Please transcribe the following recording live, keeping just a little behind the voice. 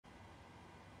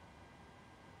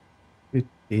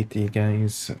Hey to you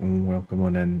guys, welcome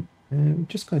on in. I'm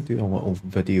just going to do a little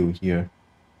video here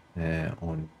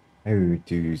on how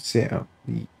to set up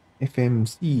the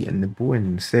FMC in the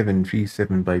Boeing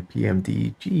 737 by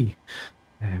PMDG.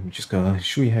 I'm just going to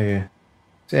show you how to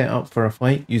set it up for a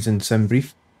flight using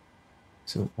simbrief.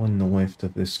 So on the left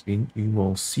of the screen, you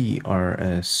will see our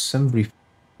simbrief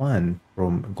plan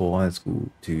from Glasgow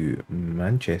to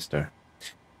Manchester.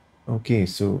 Okay,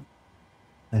 so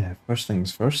first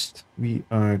things first, we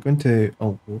are going to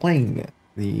align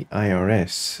the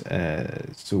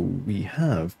IRS. So we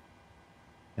have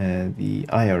the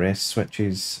IRS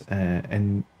switches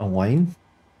in a line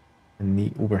in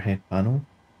the overhead panel,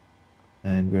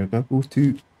 and we're going to go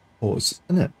to pause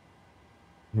in it.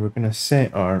 And we're going to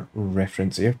set our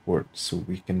reference airport so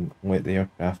we can let the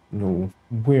aircraft know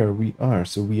where we are.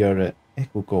 So we are at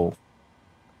Echo Golf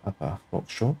Papa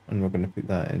Foxtrot, and we're going to put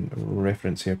that in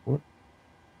reference airport.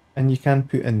 And you can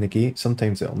put in the gate,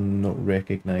 sometimes it'll not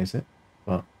recognise it,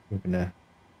 but we're going to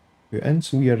put in.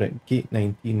 So we are at gate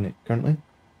 19 currently.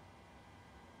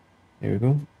 There we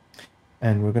go.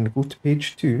 And we're going to go to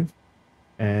page 2,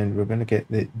 and we're going to get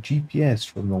the GPS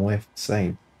from the left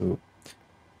side. So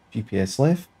GPS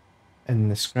left, in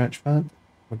the scratch pad,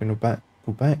 we're going to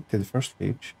go back to the first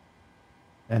page.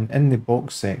 And in the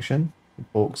box section, the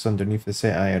box underneath the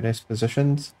set IRS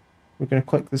positions, we're going to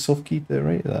click the soft key to the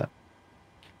right of that.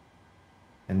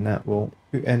 And that will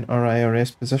put in our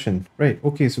IRS position. Right,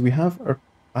 okay, so we have our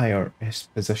IRS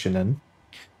position in.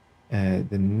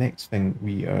 The next thing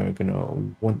we are going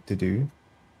to want to do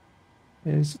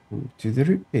is go to the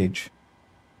route page.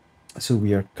 So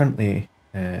we are currently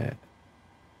at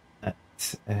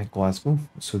Glasgow,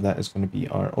 so that is going to be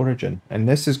our origin. And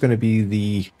this is going to be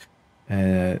the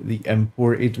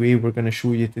imported way we're going to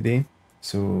show you today.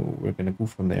 So we're going to go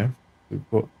from there. We've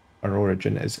got our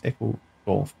origin is Echo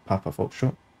Golf Papa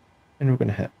Foxtrot, and we're going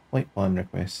to hit flight plan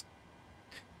request.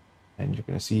 And you're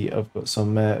going to see I've got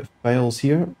some files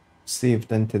here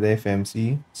saved into the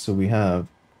FMC. So we have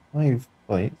 5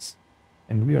 flights,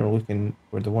 and we are looking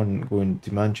for the one going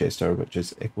to Manchester, which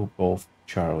is Echo Golf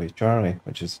Charlie Charlie,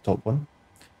 which is the top one.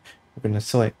 We're going to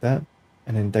select that,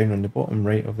 and then down on the bottom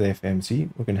right of the FMC,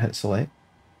 we're going to hit select.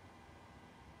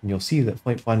 And you'll see that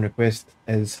flight plan request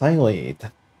is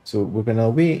highlighted. So we're going to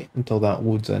wait until that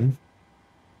loads in,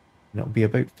 and it'll be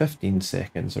about 15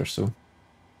 seconds or so.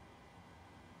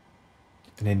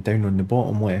 And then down on the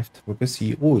bottom left, we're going to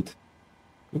see load.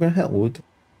 We're going to hit load.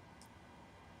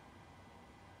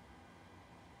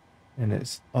 And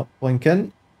it's up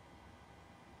blinking.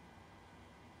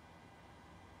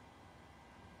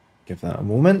 Give that a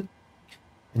moment.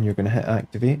 And you're going to hit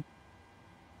activate.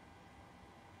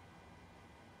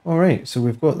 Alright, so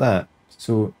we've got that.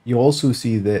 So you also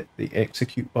see that the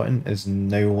execute button is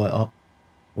now lit up.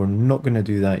 We're not going to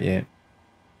do that yet.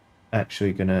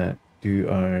 Actually going to do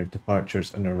our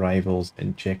departures and arrivals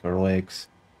and check our legs.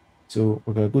 So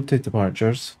we're going to go to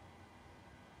departures,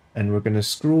 and we're going to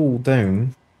scroll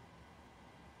down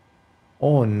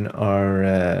on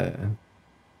our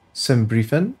sim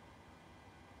briefing,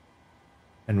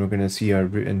 and we're going to see our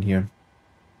route in here.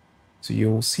 So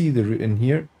you'll see the route in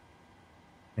here,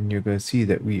 and you're going to see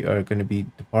that we are going to be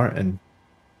departing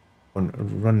on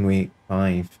runway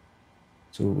 5.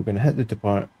 So we're going to hit the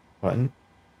depart button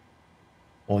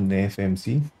on the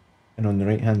FMC, and on the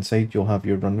right hand side you'll have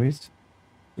your runways.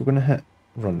 We're going to hit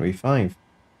runway 5,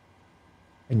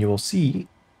 and you will see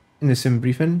in the sim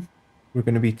briefing we're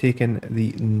going to be taking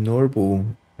the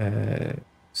Norbo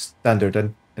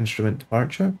standard instrument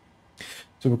departure.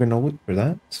 So we're going to look for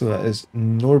that. So that is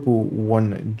Norbo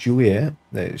 1 Juliet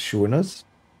that is showing us.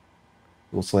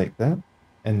 We'll select that,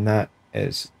 and that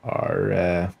is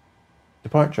our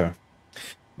departure.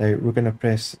 Now we're going to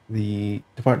press the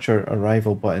departure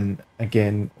arrival button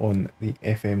again on the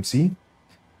FMC,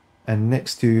 and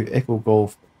next to Echo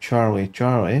Golf Charlie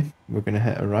Charlie, we're going to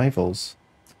hit arrivals.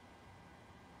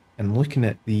 And looking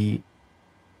at the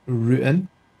routing,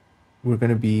 we're going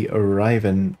to be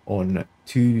arriving on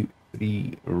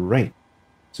 23 right.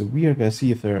 So we are going to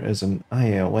see if there is an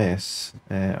ILS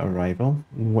arrival,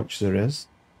 which there is.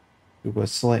 We're going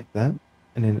to select that,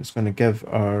 and then it's going to give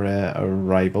our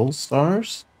arrival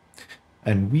stars.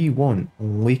 And we want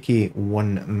Lakey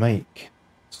 1 Mike.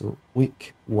 So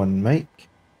Lake 1 Mike.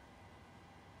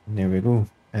 And there we go.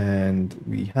 And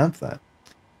we have that.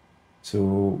 So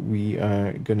we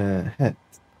are going to hit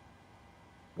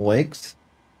legs.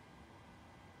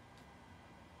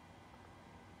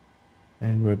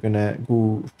 And we're going to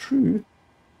go through,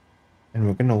 and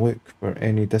we're going to look for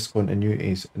any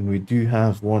discontinuities, and we do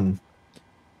have one.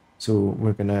 So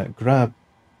we're going to grab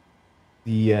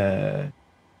the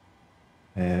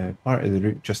part of the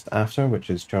route just after, which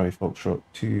is Charlie Foxtrot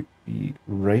to the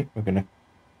right. We're going to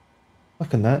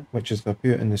click on that, which is going to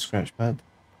put it in the scratch pad.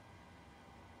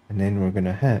 And then we're going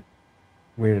to hit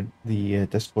where the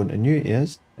discontinuity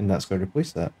is, and that's going to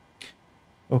replace that.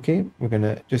 Okay, we're going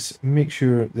to just make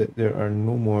sure that there are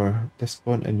no more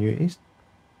discontinuities,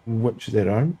 which there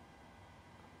aren't.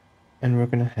 And we're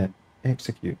going to hit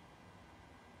execute.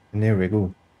 And there we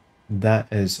go. That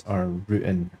is our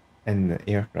routing in the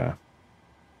aircraft.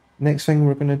 Next thing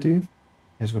we're going to do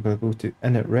is we're going to go to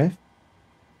init.ref,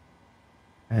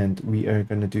 and we are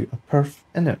going to do a perf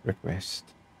init request.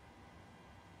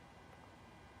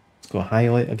 Let's go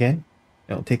highlight again.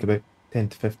 It'll take about 10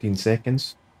 to 15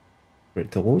 seconds for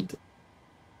it to load.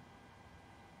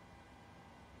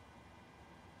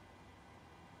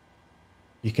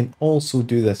 You can also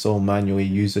do this all manually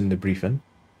using the briefing,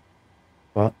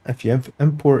 but if you have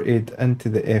imported into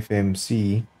the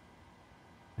FMC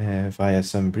via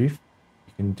simbrief,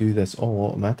 you can do this all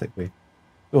automatically.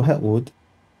 So hit load,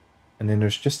 and then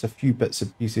there's just a few bits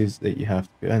and pieces that you have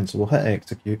to put in. So we'll hit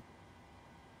execute.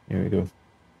 There we go.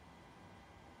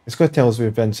 It's going to tell us we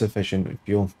have insufficient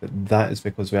fuel, but that is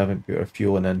because we haven't put our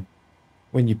fueling in.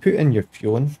 When you put in your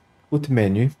fueling, go to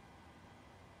menu.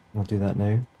 We'll do that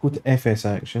now. Go to FS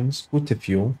Actions, go to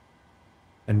Fuel,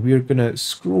 and we're going to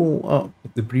scroll up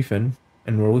the briefing,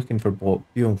 and we're looking for block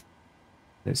fuel.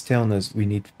 It's telling us we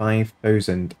need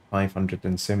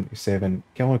 5,577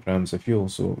 kilograms of fuel,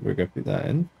 so we're going to put that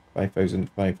in,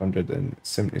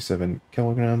 5,577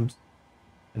 kilograms,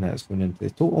 and that's going into the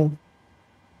total.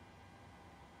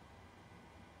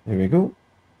 There we go.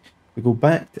 We go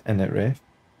back to init.ref.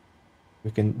 We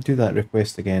can do that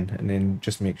request again, and then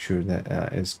just make sure that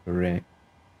that is correct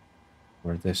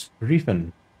for this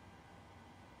briefing.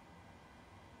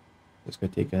 It's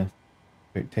going to take about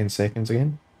 10 seconds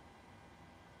again.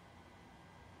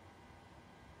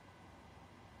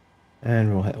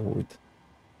 And we'll hit load.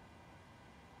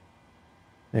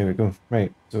 There we go.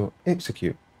 Right, so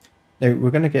execute. Now we're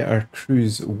going to get our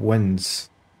cruise winds,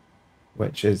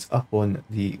 which is up on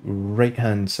the right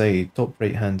hand side, top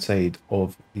right hand side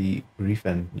of the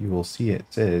briefing. You will see it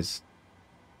says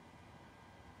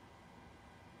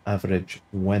average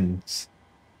winds,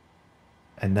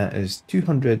 and that is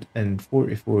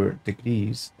 244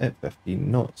 degrees at 15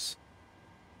 knots.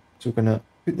 So we're going to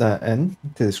put that in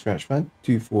to the scratch pad,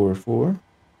 244,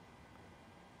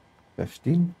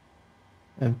 15,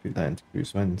 and put that into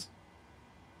cruise winds.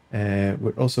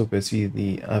 We're also going to see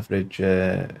the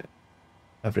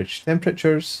average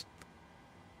temperatures,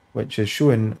 which is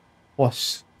showing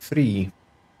 +3.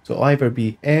 So it'll either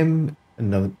be M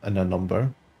in a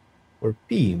number, or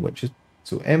P, which is,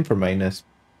 so M for minus,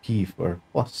 P for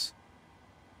plus.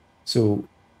 So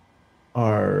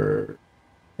our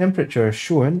temperature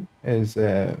shown is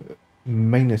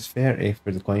 -30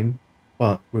 for the climb,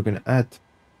 but we're going to add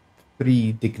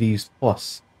 3 degrees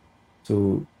plus.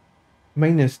 So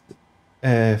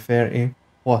 -30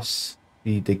 plus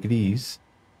 3 degrees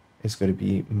is going to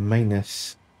be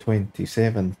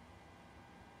 -27.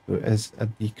 So it is a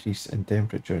decrease in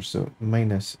temperature, so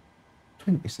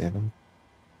 -27.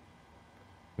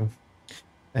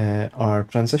 Our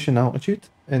transition altitude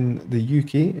in the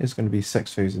UK is going to be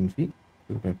 6,000 feet.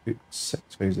 So we're going to put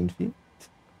 6,000 feet.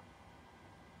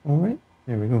 Alright,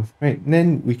 there we go. Right, and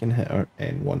then we can hit our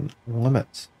N1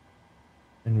 limits.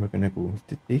 And we're going to go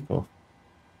to takeoff.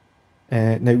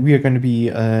 Now we are going to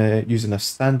be using a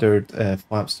standard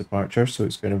flaps departure, so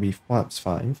it's going to be flaps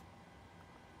 5.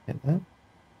 Hit that.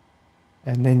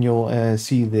 And then you'll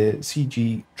see the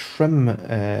CG trim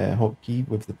hotkey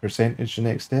with the percentage the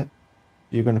next step.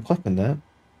 You're going to click on that,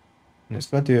 and it's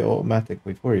going to do it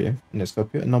automatically for you, and it's going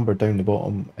to put a number down the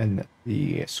bottom in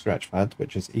the scratch pad,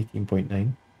 which is 18.9,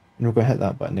 and we're going to hit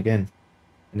that button again,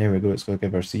 and there we go. It's going to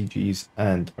give our CGs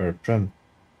and our trim.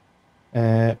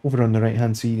 Over on the right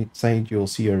hand side you'll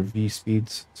see our V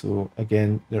speeds, so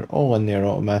again they're all in there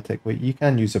automatically. You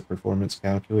can use a performance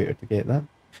calculator to get that,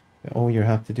 but all you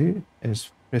have to do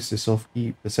is press the soft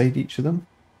key beside each of them,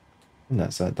 and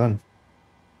that's that done.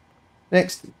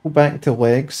 Next, go back to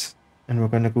legs, and we're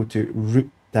going to go to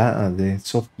route data, the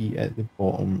soft key at the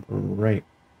bottom right,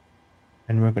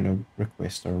 and we're going to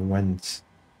request our winds.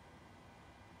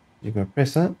 You're going to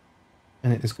press that,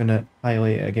 and it is going to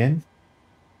highlight it again,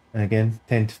 and again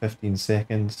 10 to 15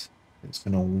 seconds it's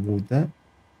going to load that.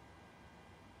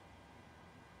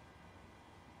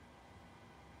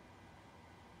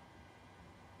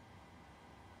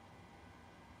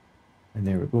 And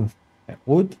there we go, hit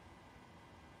load.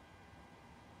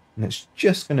 And it's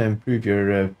just going to improve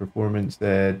your performance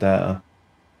data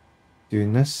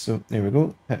doing this. So there we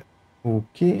go, hit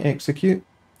OK, execute.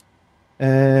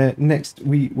 Next,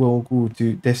 we will go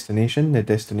to destination, the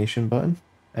destination button,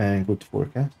 and go to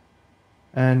forecast.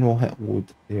 And we'll hit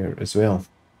load there as well.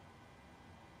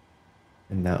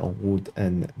 And that'll load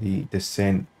in the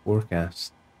descent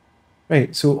forecast.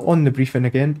 Right, so on the briefing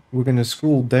again, we're going to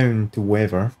scroll down to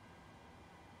weather.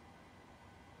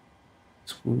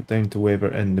 Scroll down to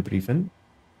weather in the briefing.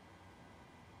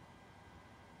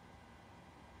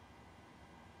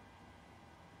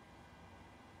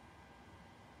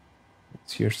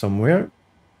 It's here somewhere.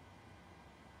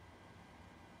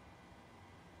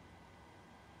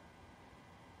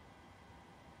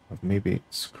 I've maybe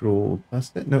scrolled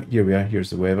past it. No, here we are.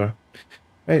 Here's the weather.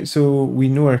 Right, so we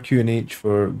know our QNH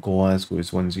for Glasgow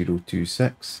is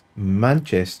 1026.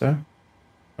 Manchester,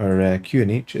 our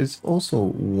QNH is also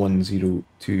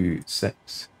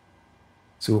 1026.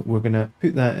 So we're going to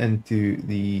put that into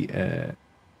the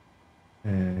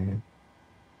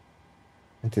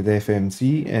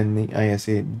FMC and the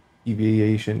ISA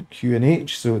deviation QNH.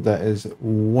 So that is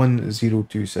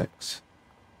 1026.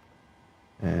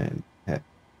 And hit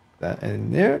that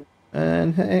in there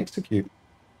and hit execute.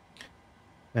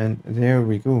 And there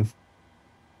we go.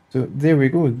 So there we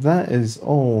go. That is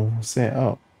all set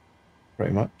up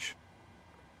pretty much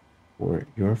for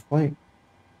your flight.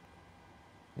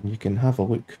 And you can have a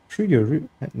look through your route,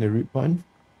 hitting the route button,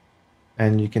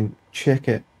 and you can check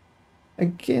it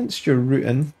against your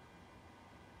routing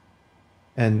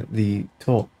in the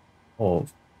top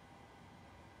of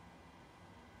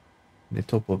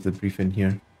the briefing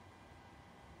here.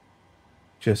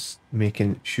 Just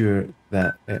making sure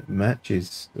that it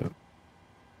matches. So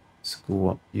let's go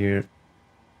up here.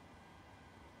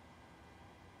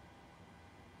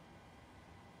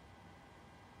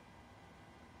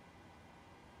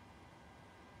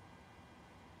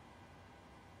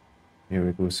 There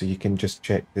we go. So you can just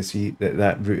check to see that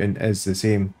that routing is the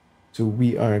same. So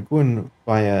we are going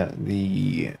via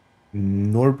the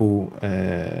Norbo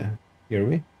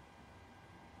airway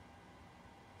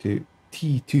to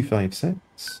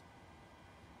T256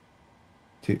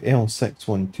 to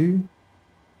L612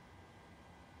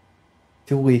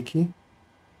 to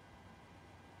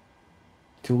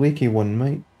Lakey 1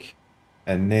 Mike,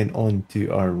 and then on to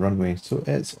our runway. So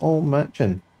it's all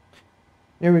matching.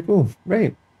 There we go.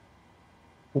 Right.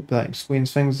 Hope that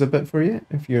explains things a bit for you.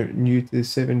 If you're new to the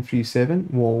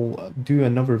 737, we'll do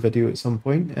another video at some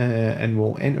point, and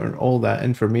we'll enter all that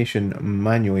information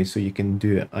manually so you can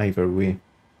do it either way.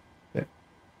 But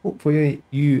hopefully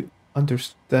you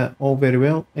understood that all very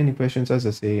well. Any questions, as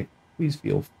I say, please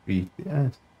feel free to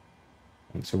ask.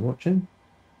 Thanks for watching.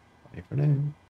 Bye for now.